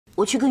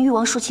我去跟誉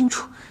王说清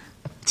楚。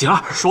锦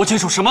儿，说清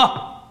楚什么？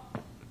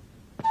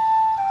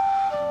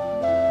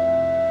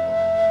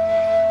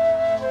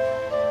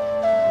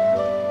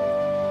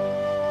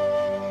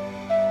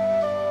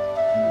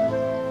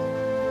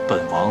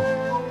本王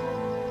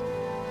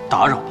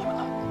打扰你们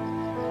了？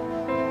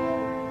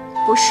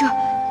不是，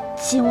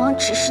景王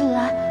只是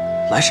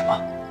来什么？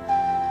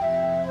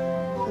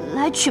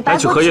来取白。来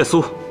取荷叶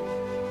酥。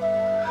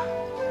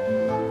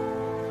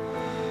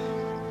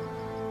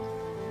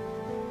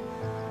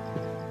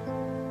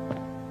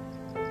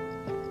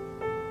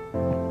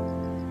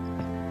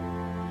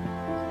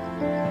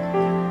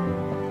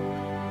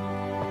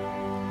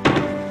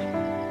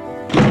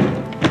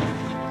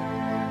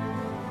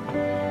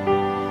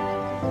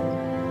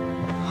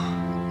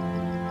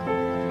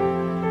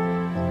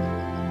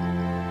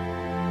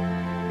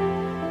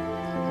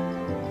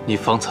 你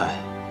方才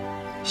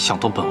想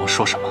对本王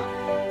说什么？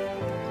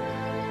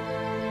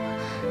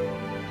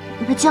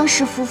那江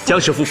氏夫妇，江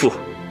氏夫妇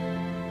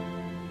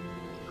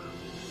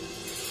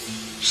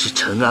是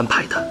臣安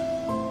排的。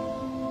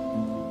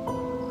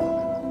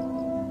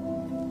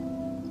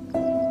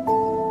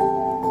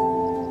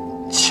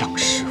江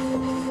氏夫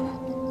妇，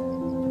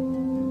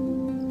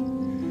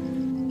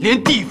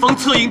连地方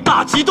策应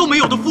大吉都没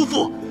有的夫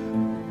妇，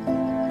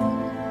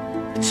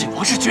景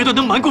王是觉得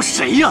能瞒过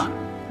谁呀？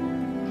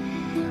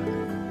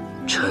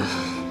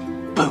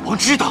 本王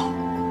知道，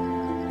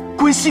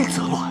关心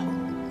则乱。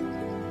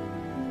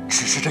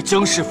只是这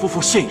江氏夫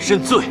妇现已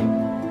认罪，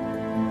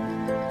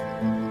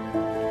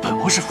本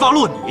王是发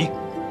落你，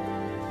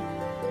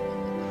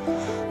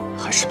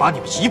还是把你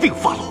们一并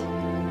发落？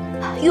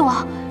誉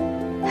王，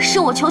是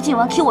我求景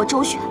王替我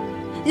周旋，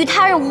与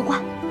他人无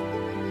关。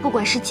不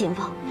管是景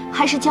王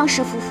还是江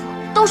氏夫妇，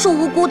都是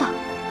无辜的。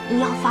你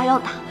要罚要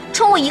打，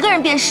冲我一个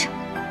人便是。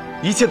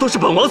一切都是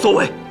本王所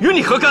为，与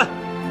你何干？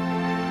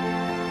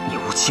你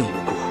无亲无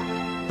故。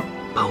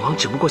 本王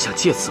只不过想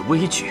借此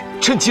危局，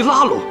趁机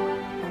拉拢，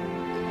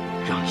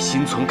让你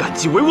心存感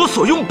激，为我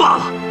所用罢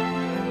了。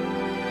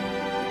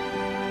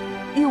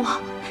誉王，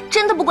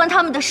真的不关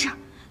他们的事，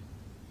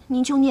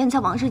您就念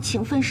在往日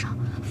情分上，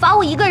罚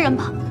我一个人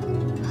吧。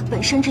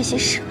本身这些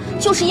事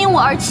就是因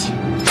我而起。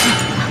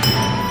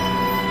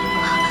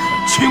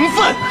情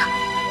分，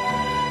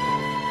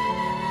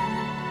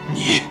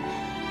你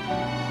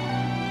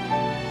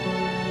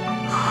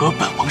和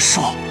本王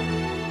说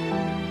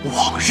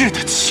往日的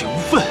情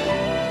分。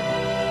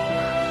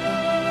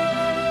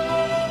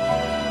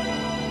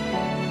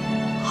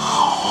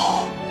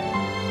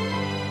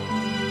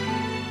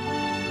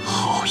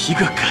 一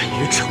个敢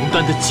于承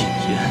担的谨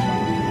言，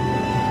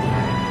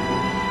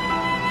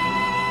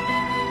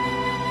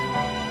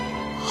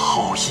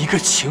好一个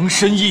情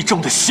深意重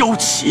的萧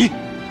齐。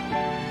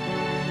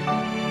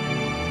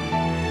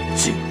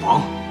景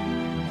王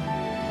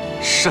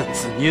擅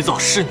自捏造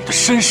是你的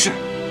身世，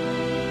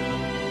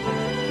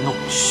弄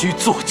虚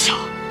作假，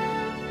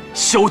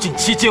宵禁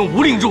期间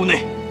无令入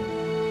内。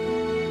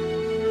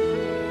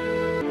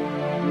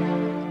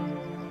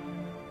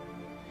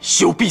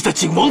休必在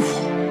景王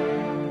府。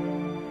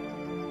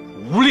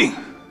 无令，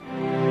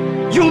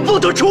永不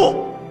得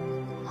出。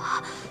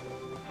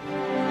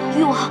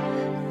誉王，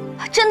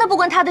真的不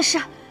关他的事，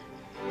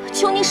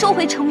求您收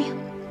回成命。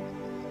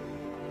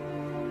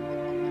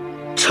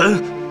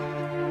臣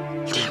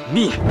领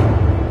命，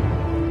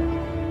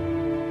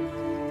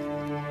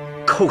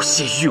叩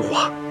谢誉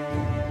王。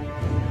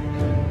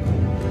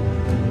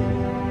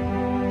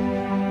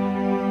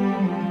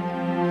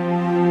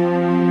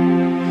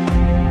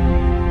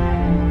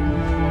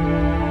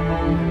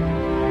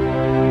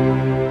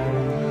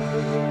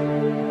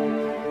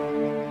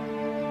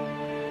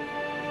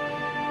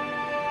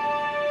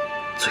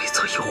罪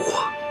责有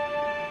我，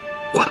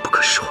万不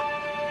可说。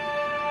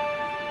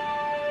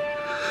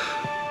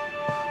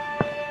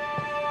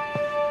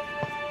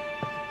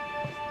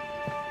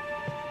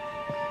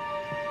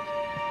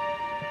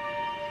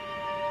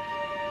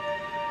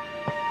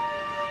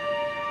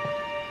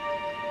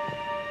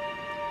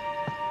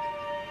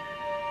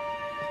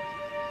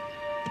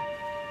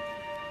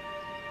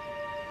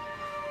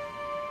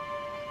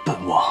本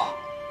王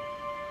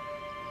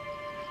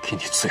给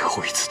你最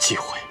后一次机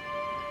会。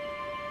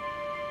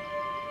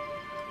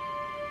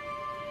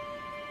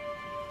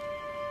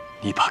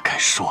 你把该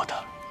说的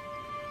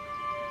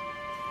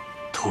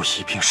都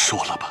一并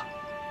说了吧。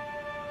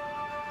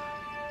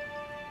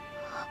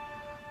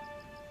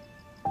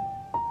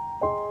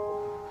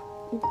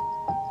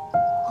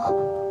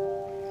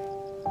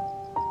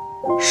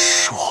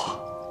说，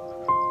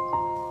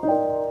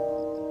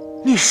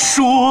你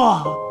说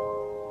啊！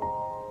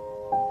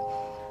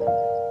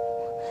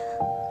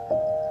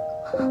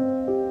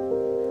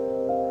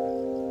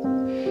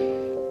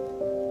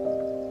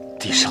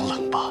地上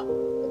冷吧？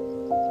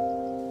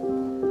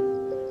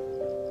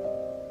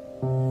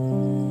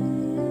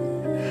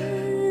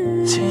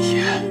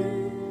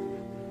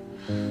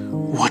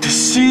 我的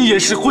心也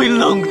是会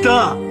冷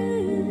的，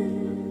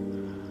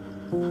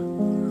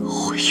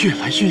会越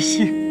来越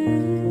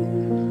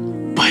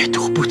硬，百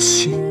毒不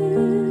侵。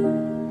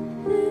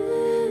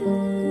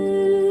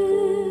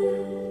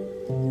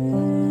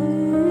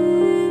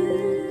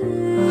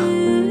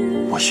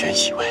原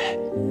以为，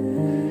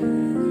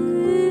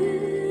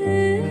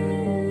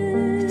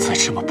在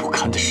这么不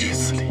堪的日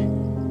子里，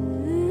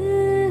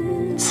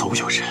总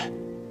有人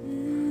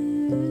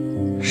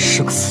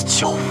生死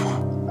交付，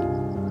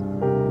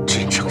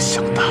真诚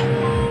相待，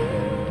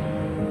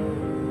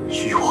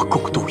与我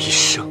共度一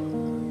生。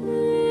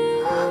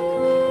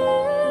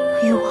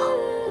誉王，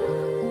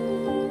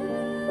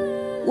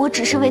我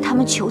只是为他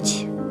们求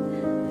情，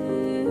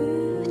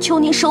求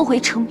您收回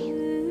成命。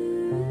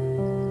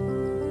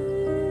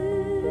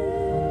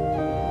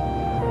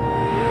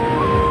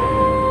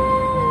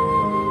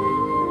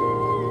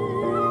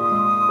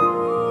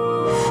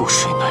覆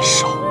水难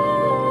收，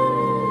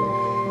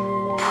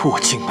破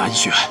镜难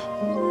圆。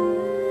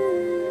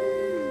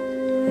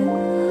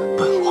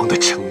本王的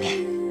成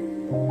命，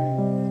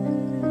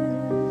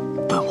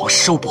本王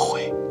收不回。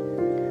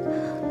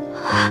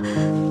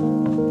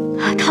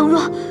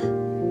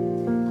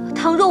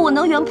倘若我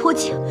能圆破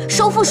镜，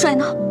收覆水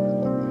呢？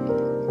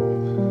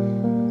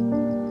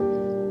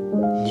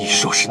你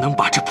若是能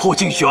把这破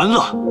镜圆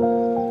了，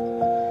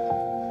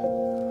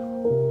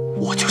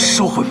我就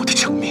收回我的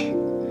成命，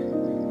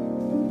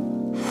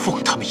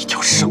放他们一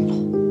条生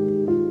路。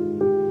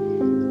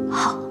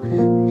好，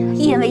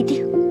一言为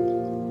定。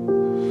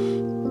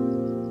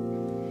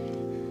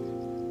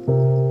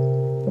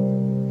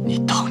你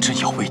当真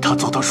要为他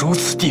走到如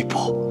此地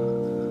步？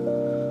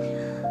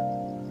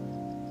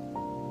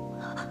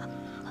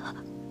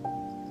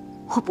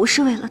我不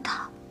是为了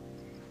他，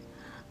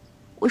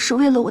我是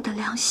为了我的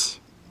良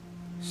心。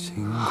星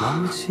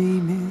光熄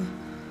灭，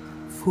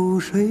覆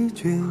水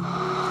决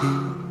堤。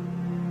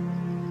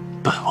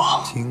本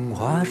王镜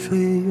花水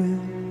月，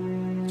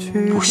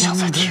去不想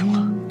再听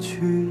了。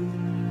去，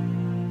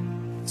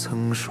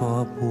曾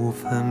说不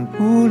分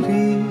不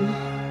离，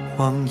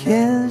谎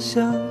言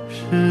像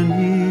是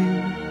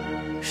你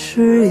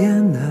饰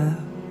演的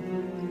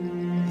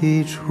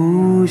一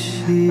出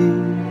戏。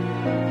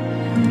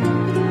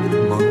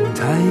梦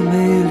太美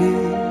丽，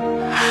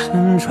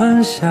身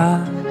穿霞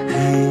衣，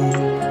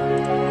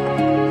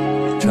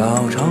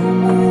朝朝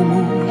暮暮，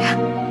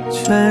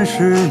全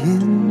是印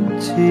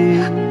记。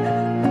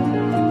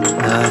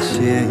那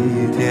些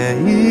一点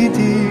一滴，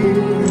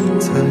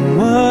怎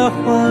么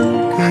还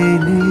给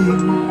你？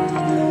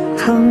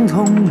疼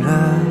痛人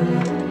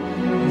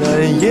难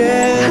言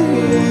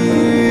喻，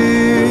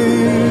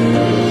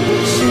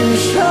心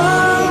上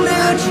裂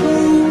出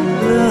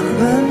了痕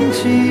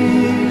迹。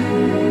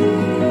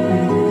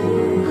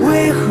为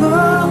何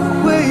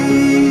回忆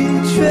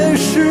全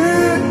是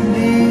你？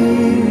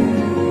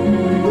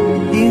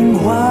樱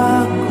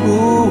花枯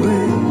萎，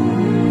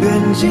缘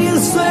尽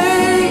随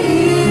一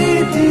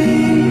地，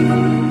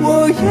我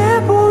也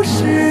不是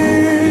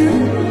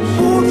不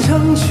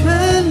成全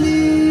你。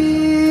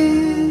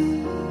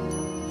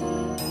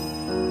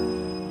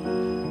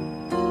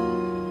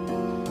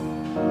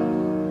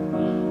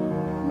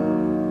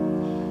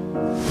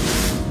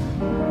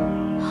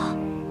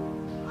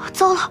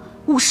糟了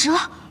，50了，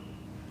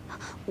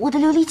我的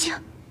琉璃镜。